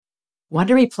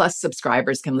Wondery Plus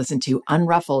subscribers can listen to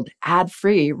Unruffled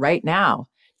ad-free right now.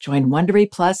 Join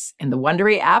Wondery Plus in the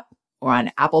Wondery app or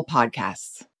on Apple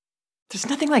Podcasts. There's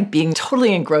nothing like being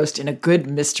totally engrossed in a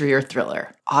good mystery or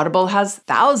thriller. Audible has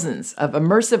thousands of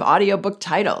immersive audiobook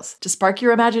titles to spark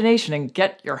your imagination and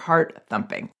get your heart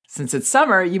thumping. Since it's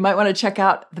summer, you might want to check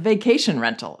out The Vacation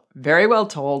Rental. Very well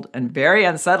told and very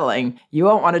unsettling. You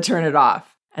won't want to turn it off.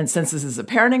 And since this is a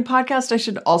parenting podcast, I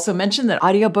should also mention that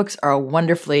audiobooks are a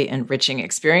wonderfully enriching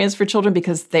experience for children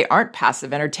because they aren't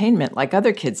passive entertainment like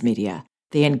other kids' media.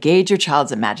 They engage your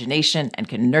child's imagination and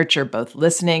can nurture both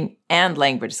listening and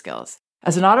language skills.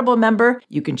 As an Audible member,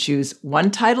 you can choose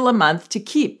one title a month to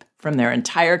keep from their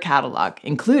entire catalog,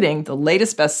 including the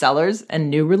latest bestsellers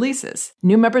and new releases.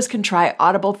 New members can try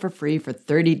Audible for free for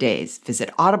 30 days.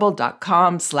 Visit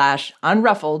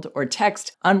audible.com/unruffled or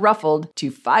text unruffled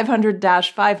to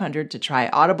 500-500 to try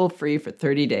Audible free for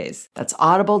 30 days. That's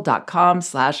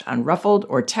audible.com/unruffled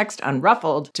or text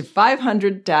unruffled to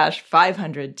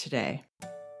 500-500 today.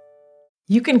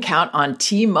 You can count on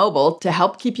T-Mobile to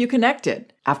help keep you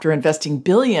connected. After investing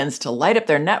billions to light up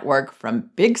their network from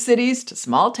big cities to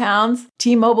small towns,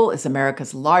 T-Mobile is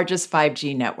America's largest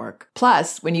 5G network.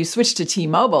 Plus, when you switch to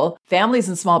T-Mobile, families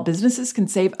and small businesses can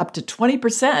save up to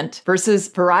 20% versus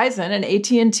Verizon and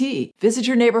AT&T. Visit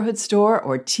your neighborhood store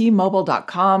or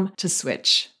T-Mobile.com to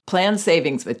switch. Plan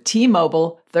savings with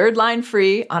T-Mobile, third line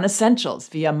free on essentials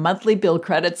via monthly bill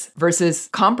credits versus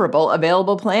comparable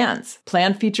available plans.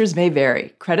 Plan features may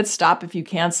vary. Credits stop if you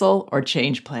cancel or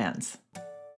change plans.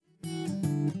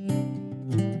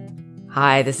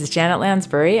 Hi, this is Janet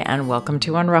Lansbury, and welcome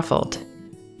to Unruffled.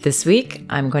 This week,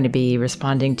 I'm going to be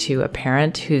responding to a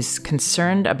parent who's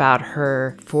concerned about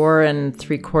her 4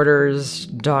 3/4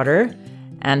 daughter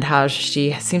and how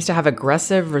she seems to have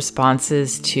aggressive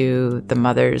responses to the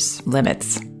mother's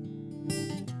limits.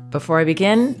 Before I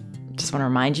begin, just want to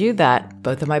remind you that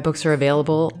both of my books are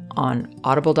available on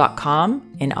audible.com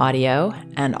in audio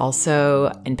and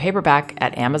also in paperback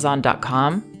at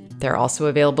amazon.com. They're also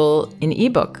available in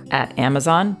ebook at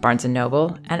Amazon, Barnes &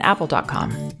 Noble, and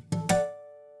apple.com.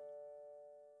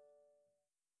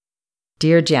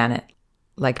 Dear Janet,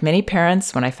 like many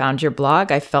parents, when I found your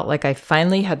blog, I felt like I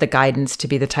finally had the guidance to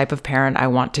be the type of parent I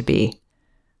want to be.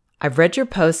 I've read your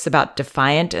posts about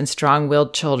defiant and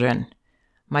strong-willed children.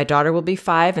 My daughter will be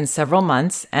 5 in several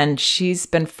months, and she's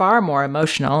been far more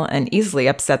emotional and easily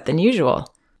upset than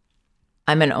usual.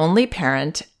 I'm an only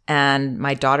parent, and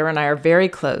my daughter and I are very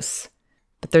close.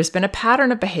 But there's been a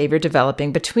pattern of behavior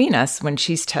developing between us when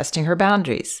she's testing her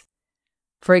boundaries.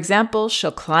 For example,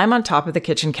 she'll climb on top of the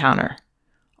kitchen counter.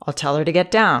 I'll tell her to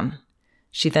get down.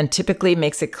 She then typically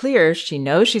makes it clear she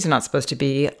knows she's not supposed to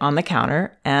be on the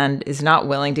counter and is not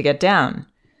willing to get down.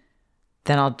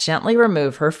 Then I'll gently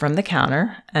remove her from the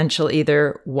counter, and she'll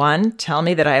either 1, tell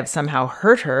me that I have somehow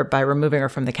hurt her by removing her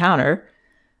from the counter,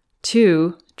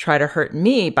 2, try to hurt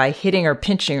me by hitting or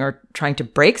pinching or trying to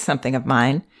break something of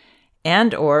mine,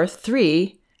 and or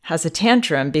 3, has a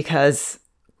tantrum because,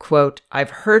 quote,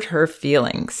 I've hurt her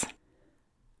feelings.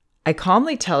 I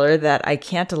calmly tell her that I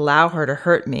can't allow her to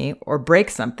hurt me or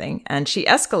break something, and she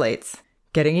escalates,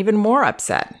 getting even more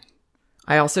upset.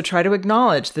 I also try to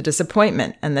acknowledge the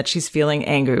disappointment and that she's feeling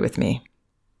angry with me.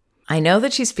 I know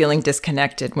that she's feeling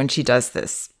disconnected when she does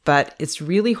this, but it's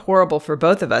really horrible for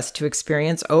both of us to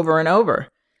experience over and over.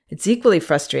 It's equally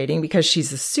frustrating because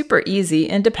she's a super easy,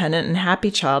 independent, and happy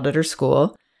child at her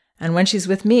school, and when she's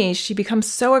with me, she becomes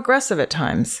so aggressive at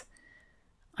times.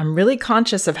 I'm really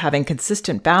conscious of having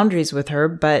consistent boundaries with her,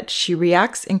 but she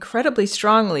reacts incredibly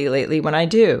strongly lately when I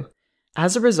do.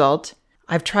 As a result,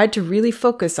 I've tried to really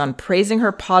focus on praising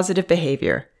her positive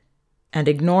behavior and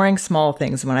ignoring small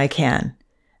things when I can,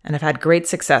 and I've had great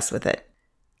success with it.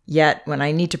 Yet, when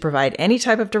I need to provide any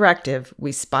type of directive,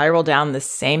 we spiral down the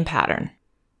same pattern.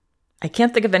 I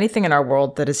can't think of anything in our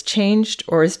world that has changed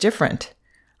or is different.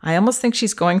 I almost think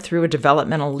she's going through a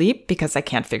developmental leap because I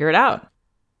can't figure it out.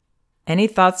 Any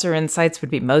thoughts or insights would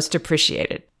be most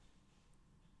appreciated.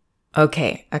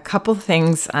 Okay, a couple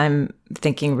things I'm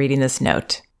thinking reading this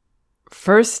note.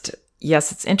 First,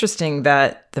 yes, it's interesting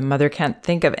that the mother can't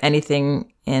think of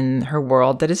anything in her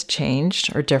world that has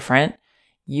changed or different.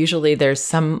 Usually there's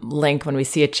some link when we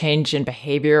see a change in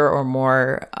behavior or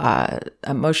more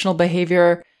emotional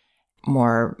behavior,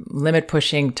 more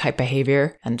limit-pushing type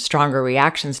behavior, and stronger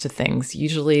reactions to things.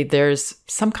 Usually there's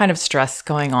some kind of stress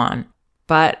going on.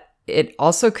 But it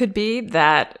also could be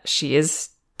that she is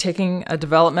taking a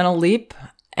developmental leap,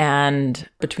 and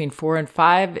between 4 and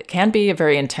 5, it can be a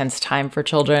very intense time for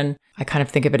children. I kind of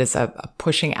think of it as a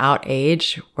pushing out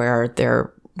age where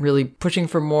they're really pushing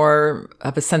for more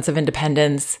of a sense of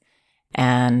independence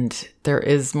And there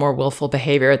is more willful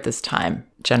behavior at this time,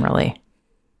 generally.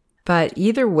 But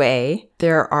either way,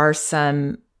 there are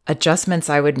some adjustments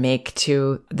I would make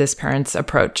to this parent's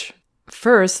approach.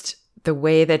 First, the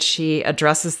way that she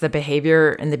addresses the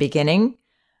behavior in the beginning.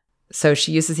 So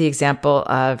she uses the example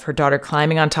of her daughter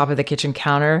climbing on top of the kitchen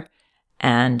counter,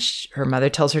 and her mother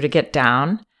tells her to get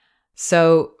down.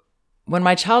 So when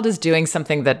my child is doing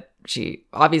something that she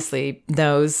obviously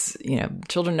knows,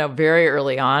 children know very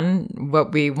early on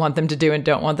what we want them to do and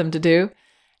don't want them to do.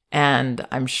 And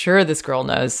I'm sure this girl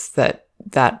knows that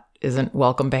that isn't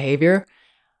welcome behavior.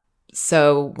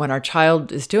 So when our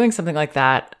child is doing something like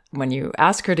that, when you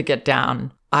ask her to get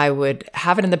down, I would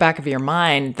have it in the back of your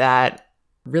mind that,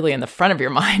 really in the front of your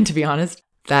mind, to be honest,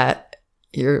 that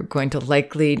you're going to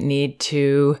likely need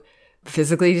to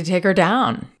physically to take her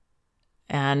down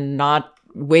and not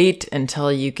wait until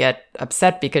you get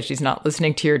upset because she's not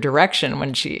listening to your direction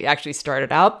when she actually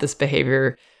started out this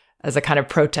behavior as a kind of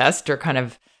protest or kind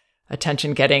of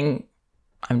attention getting,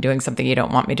 I'm doing something you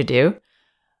don't want me to do.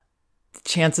 The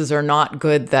chances are not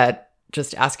good that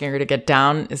just asking her to get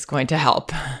down is going to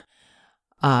help.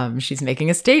 She's making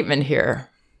a statement here.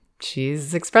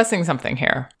 She's expressing something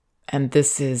here. And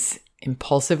this is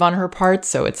impulsive on her part,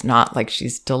 so it's not like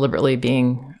she's deliberately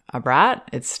being a brat.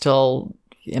 It's still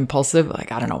impulsive,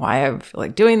 like, I don't know why I feel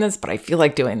like doing this, but I feel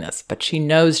like doing this. But she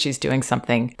knows she's doing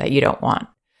something that you don't want.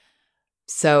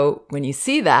 So when you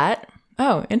see that,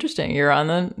 oh, interesting, you're on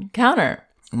the counter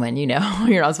when you know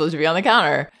you're not supposed to be on the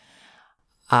counter.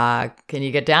 Can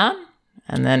you get down?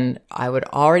 And then I would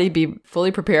already be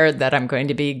fully prepared that I'm going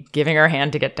to be giving her a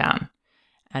hand to get down.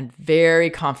 And very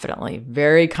confidently,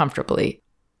 very comfortably,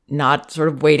 not sort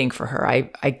of waiting for her.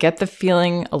 I get the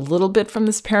feeling a little bit from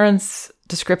this parent's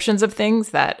descriptions of things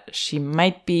that she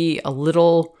might be a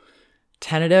little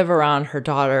tentative around her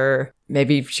daughter.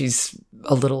 Maybe she's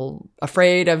a little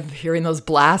afraid of hearing those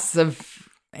blasts of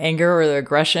anger or the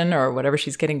aggression or whatever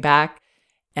she's getting back.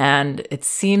 And it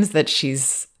seems that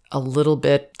she's a little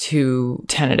bit too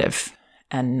tentative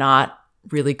and not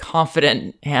really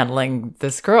confident handling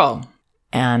this girl.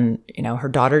 And, her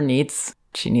daughter needs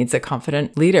a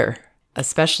confident leader,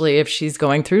 especially if she's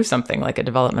going through something like a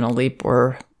developmental leap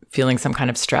or feeling some kind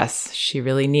of stress. She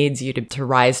really needs you to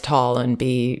rise tall and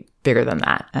be bigger than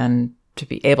that and to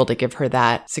be able to give her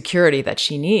that security that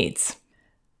she needs.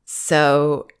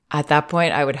 So at that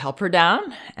point, I would help her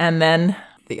down. And then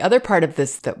the other part of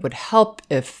this that would help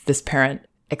if this parent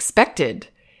expected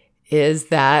is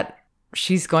that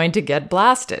she's going to get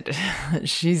blasted.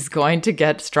 She's going to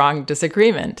get strong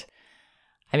disagreement.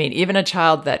 I mean, even a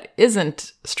child that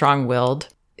isn't strong-willed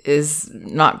is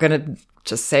not going to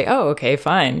just say, oh, okay,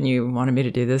 fine, you wanted me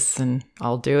to do this and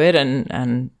I'll do it.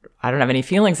 And I don't have any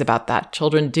feelings about that.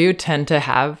 Children do tend to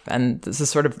have, and this is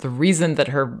sort of the reason that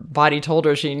her body told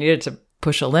her she needed to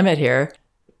push a limit here,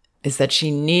 is that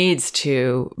she needs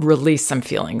to release some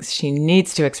feelings. She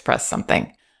needs to express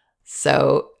something.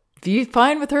 So be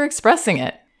fine with her expressing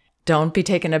it. Don't be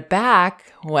taken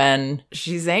aback when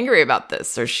she's angry about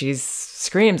this or she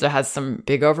screams or has some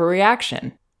big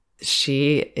overreaction.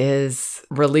 She is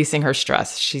releasing her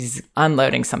stress. She's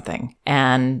unloading something.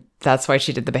 And that's why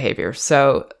she did the behavior.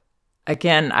 So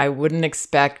again, I wouldn't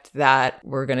expect that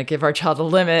we're going to give our child a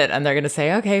limit and they're going to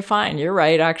say, okay, fine, you're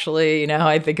right. Actually,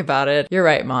 I think about it. You're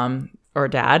right, mom or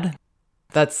dad.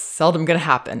 That's seldom going to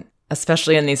happen,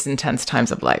 especially in these intense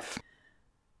times of life.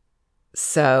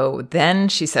 So then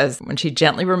she says, when she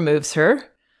gently removes her,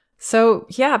 so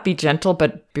yeah, be gentle,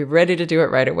 but be ready to do it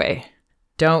right away.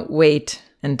 Don't wait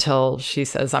until she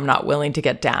says, I'm not willing to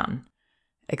get down.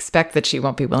 Expect that she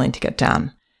won't be willing to get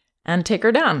down and take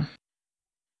her down.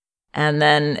 And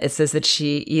then it says that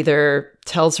she either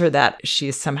tells her that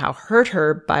she somehow hurt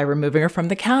her by removing her from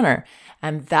the counter.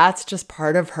 And that's just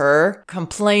part of her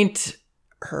complaint,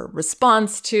 her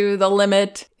response to the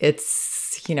limit. It's,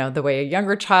 the way a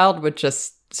younger child would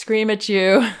just scream at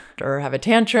you or have a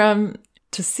tantrum,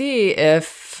 to see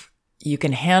if you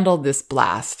can handle this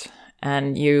blast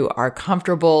and you are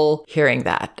comfortable hearing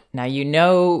that. Now, you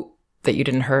know that you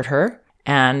didn't hurt her.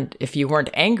 And if you weren't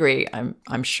angry,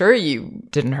 I'm sure you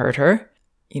didn't hurt her.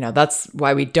 That's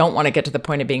why we don't want to get to the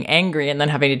point of being angry and then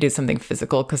having to do something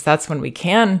physical, because that's when we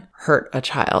can hurt a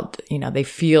child.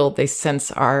 They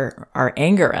sense our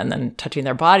anger, and then touching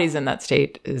their bodies in that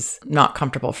state is not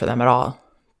comfortable for them at all.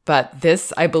 But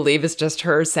this, I believe, is just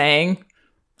her saying,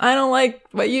 I don't like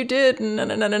what you did,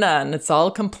 and it's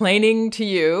all complaining to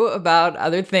you about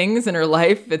other things in her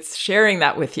life. It's sharing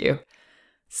that with you.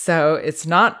 So it's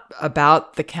not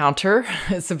about the counter.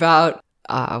 It's about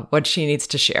what she needs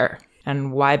to share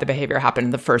and why the behavior happened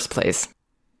in the first place.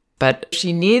 but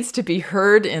she needs to be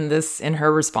heard in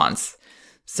her response.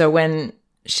 So when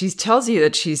she tells you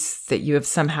that you have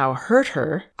somehow hurt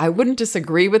her, I wouldn't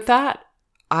disagree with that.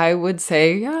 I would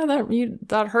say, yeah,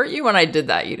 that hurt you when I did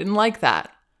that. You didn't like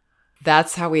that.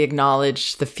 That's how we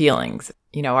acknowledge the feelings.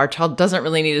 Our child doesn't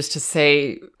really need us to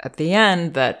say at the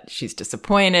end that she's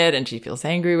disappointed and she feels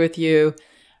angry with you.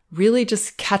 Really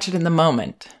just catch it in the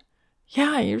moment.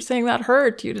 Yeah, you're saying that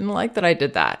hurt. You didn't like that I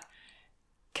did that.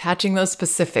 Catching those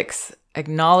specifics,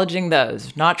 acknowledging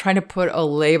those, not trying to put a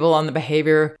label on the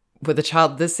behavior. With a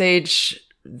child this age,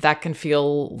 that can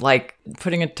feel like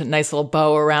putting a nice little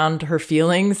bow around her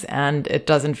feelings, and it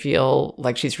doesn't feel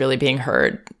like she's really being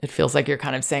heard. It feels like you're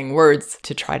kind of saying words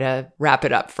to try to wrap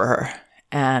it up for her.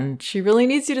 And she really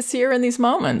needs you to see her in these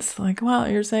moments. Like, wow,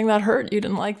 you're saying that hurt. You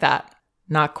didn't like that.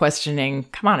 Not questioning,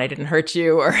 come on, I didn't hurt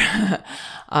you, or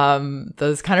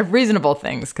those kind of reasonable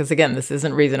things. Because again, this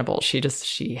isn't reasonable.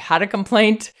 She had a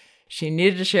complaint. She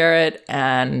needed to share it,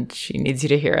 and she needs you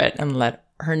to hear it and let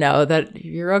her know that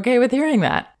you're okay with hearing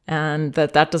that and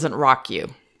that doesn't rock you.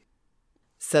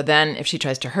 So then if she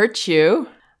tries to hurt you,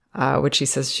 which she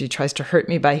says she tries to hurt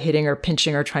me by hitting or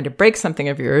pinching or trying to break something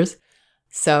of yours.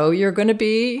 So you're going to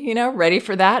be, ready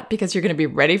for that, because you're going to be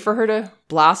ready for her to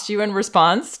blast you in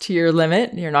response to your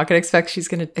limit. You're not going to expect she's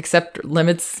going to accept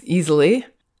limits easily.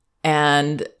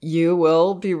 And you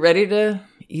will be ready to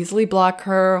easily block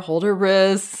her, hold her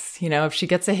wrists. If she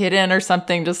gets a hit in or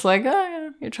something, just like,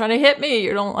 oh, you're trying to hit me.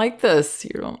 You don't like this.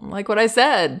 You don't like what I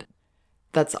said.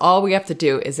 That's all we have to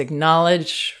do is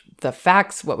acknowledge the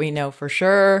facts, what we know for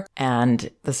sure, and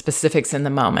the specifics in the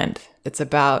moment. It's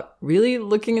about really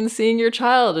looking and seeing your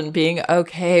child and being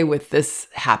okay with this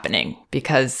happening,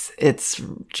 because it's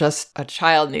just a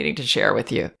child needing to share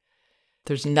with you.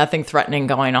 There's nothing threatening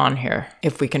going on here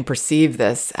if we can perceive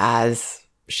this as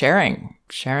sharing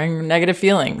negative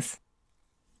feelings.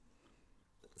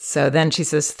 So then she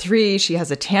says 3, she has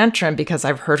a tantrum because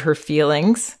I've hurt her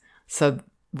feelings. So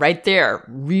right there,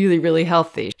 really, really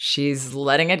healthy. She's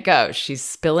letting it go. She's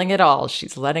spilling it all.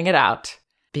 She's letting it out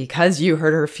because you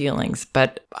hurt her feelings.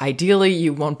 But ideally,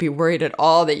 you won't be worried at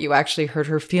all that you actually hurt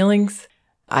her feelings.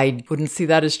 I wouldn't see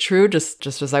that as true, just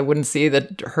as I wouldn't see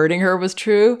that hurting her was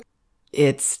true.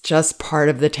 It's just part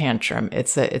of the tantrum.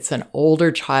 It's an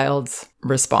older child's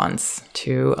response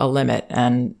to a limit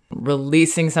and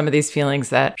releasing some of these feelings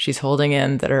that she's holding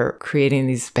in that are creating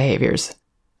these behaviors.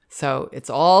 So it's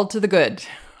all to the good.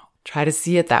 Try to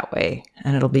see it that way,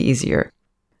 and it'll be easier.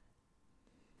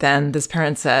 Then this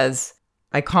parent says,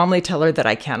 I calmly tell her that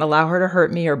I can't allow her to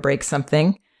hurt me or break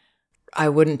something. I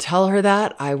wouldn't tell her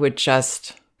that. I would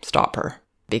just stop her,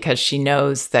 because she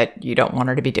knows that you don't want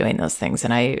her to be doing those things.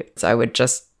 And I would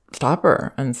just stop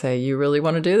her and say, you really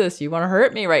want to do this? You want to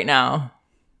hurt me right now?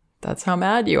 That's how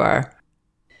mad you are.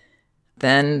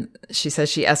 Then she says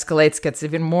she escalates, gets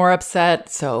even more upset.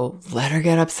 So let her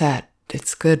get upset.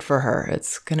 It's good for her.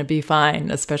 It's going to be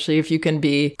fine, especially if you can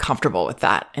be comfortable with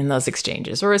that in those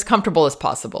exchanges, or as comfortable as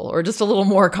possible, or just a little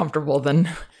more comfortable than,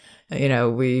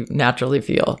 we naturally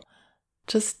feel.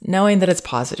 Just knowing that it's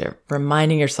positive,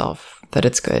 reminding yourself that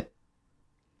it's good.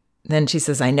 Then she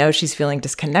says, I know she's feeling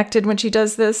disconnected when she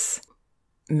does this.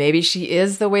 Maybe she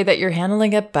is the way that you're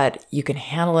handling it, but you can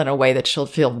handle it in a way that she'll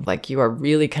feel like you are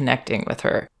really connecting with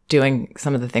her, doing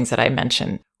some of the things that I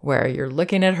mentioned, where you're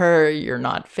looking at her, you're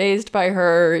not fazed by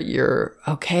her, you're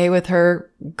okay with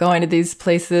her going to these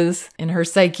places in her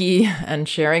psyche and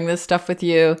sharing this stuff with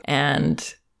you,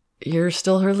 and you're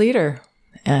still her leader,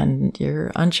 and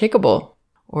you're unshakable,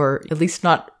 or at least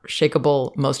not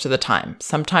shakeable most of the time.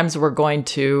 Sometimes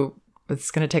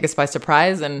it's going to take us by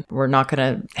surprise, and we're not going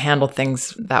to handle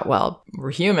things that well.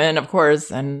 We're human, of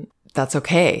course, and that's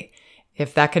okay.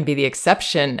 If that can be the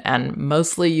exception, and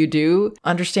mostly you do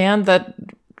understand that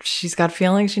she's got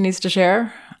feelings she needs to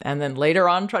share, and then later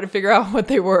on try to figure out what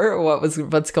they were, or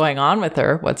what's going on with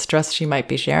her, what stress she might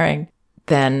be sharing,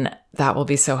 then that will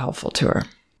be so helpful to her.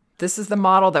 This is the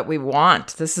model that we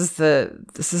want. This is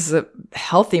a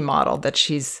healthy model, that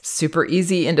she's super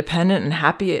easy, independent, and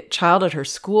happy child at her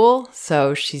school.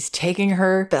 So she's taking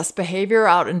her best behavior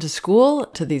out into school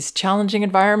to these challenging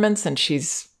environments, and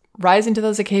she's rising to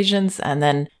those occasions. And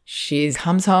then she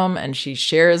comes home and she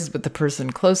shares with the person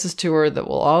closest to her that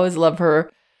will always love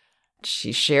her.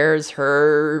 She shares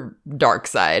her dark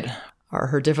side, or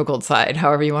her difficult side,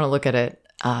 however you want to look at it.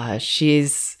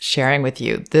 She's sharing with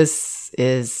you. This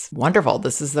is wonderful.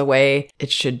 This is the way it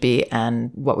should be,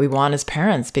 and what we want as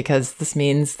parents, because this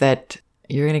means that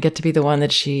you're going to get to be the one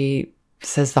that she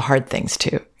says the hard things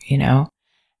to,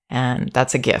 and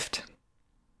that's a gift.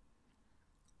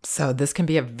 So this can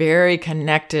be a very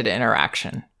connected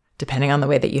interaction, depending on the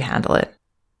way that you handle it.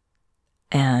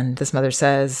 And this mother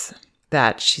says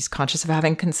that she's conscious of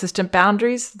having consistent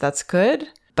boundaries. That's good.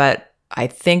 But I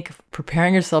think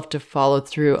preparing yourself to follow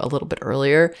through a little bit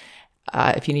earlier,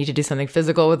 if you need to do something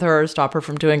physical with her, stop her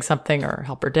from doing something or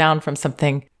help her down from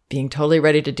something, being totally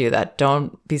ready to do that.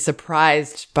 Don't be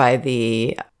surprised by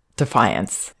the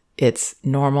defiance. It's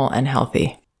normal and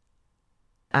healthy.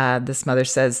 This mother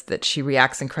says that she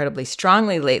reacts incredibly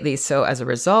strongly lately. So as a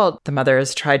result, the mother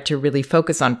has tried to really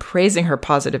focus on praising her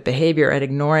positive behavior and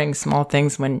ignoring small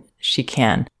things when she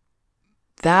can.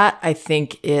 That, I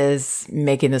think, is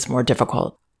making this more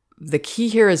difficult. The key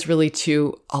here is really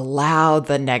to allow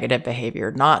the negative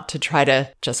behavior, not to try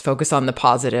to just focus on the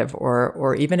positive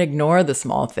or even ignore the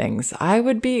small things. I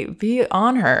would be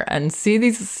on her and see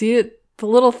the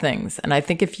little things. And I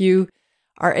think if you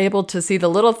are able to see the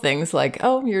little things like,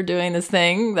 oh, you're doing this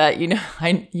thing that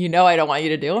I don't want you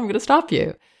to do, I'm going to stop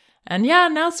you. And yeah,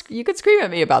 now you could scream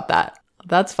at me about that.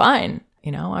 That's fine.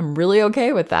 I'm really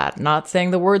okay with that. Not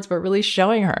saying the words, but really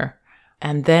showing her.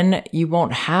 And then you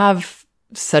won't have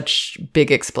such big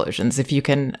explosions if you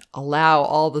can allow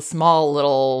all the small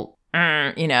little,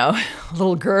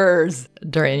 little gurrs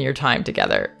during your time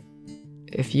together.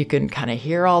 If you can kind of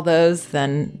hear all those,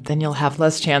 then you'll have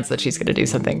less chance that she's going to do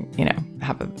something,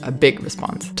 have a big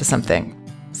response to something.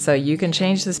 So you can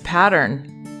change this pattern.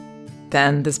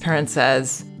 Then this parent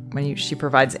says, when she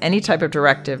provides any type of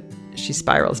directive, she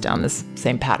spirals down this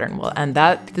same pattern. Well, and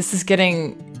this is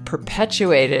getting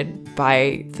perpetuated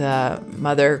by the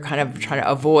mother kind of trying to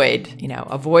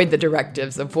avoid the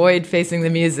directives, avoid facing the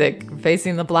music,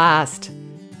 facing the blast.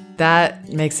 That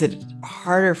makes it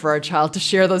harder for our child to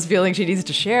share those feelings she needs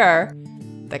to share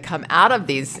that come out of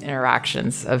these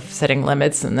interactions of setting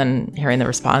limits and then hearing the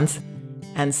response.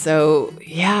 And so,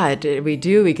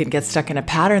 we can get stuck in a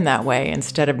pattern that way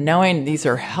instead of knowing these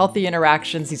are healthy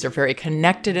interactions. These are very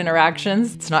connected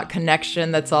interactions. It's not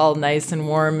connection that's all nice and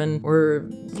warm and we're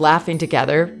laughing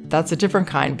together. That's a different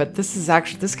kind, but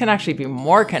this can actually be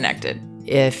more connected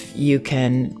if you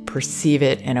can perceive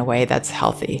it in a way that's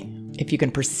healthy. If you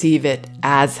can perceive it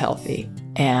as healthy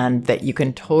and that you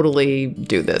can totally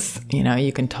do this,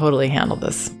 you can totally handle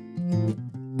this.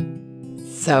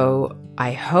 So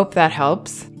I hope that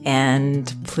helps.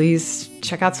 And please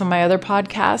check out some of my other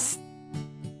podcasts.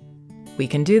 We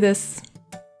can do this.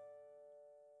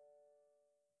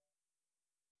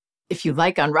 If you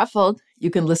like Unruffled, you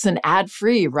can listen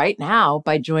ad-free right now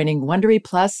by joining Wondery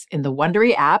Plus in the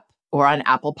Wondery app or on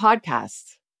Apple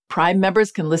Podcasts. Prime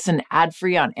members can listen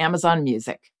ad-free on Amazon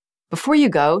Music. Before you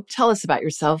go, tell us about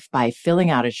yourself by filling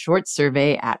out a short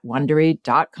survey at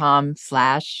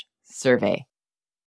Wondery.com/survey.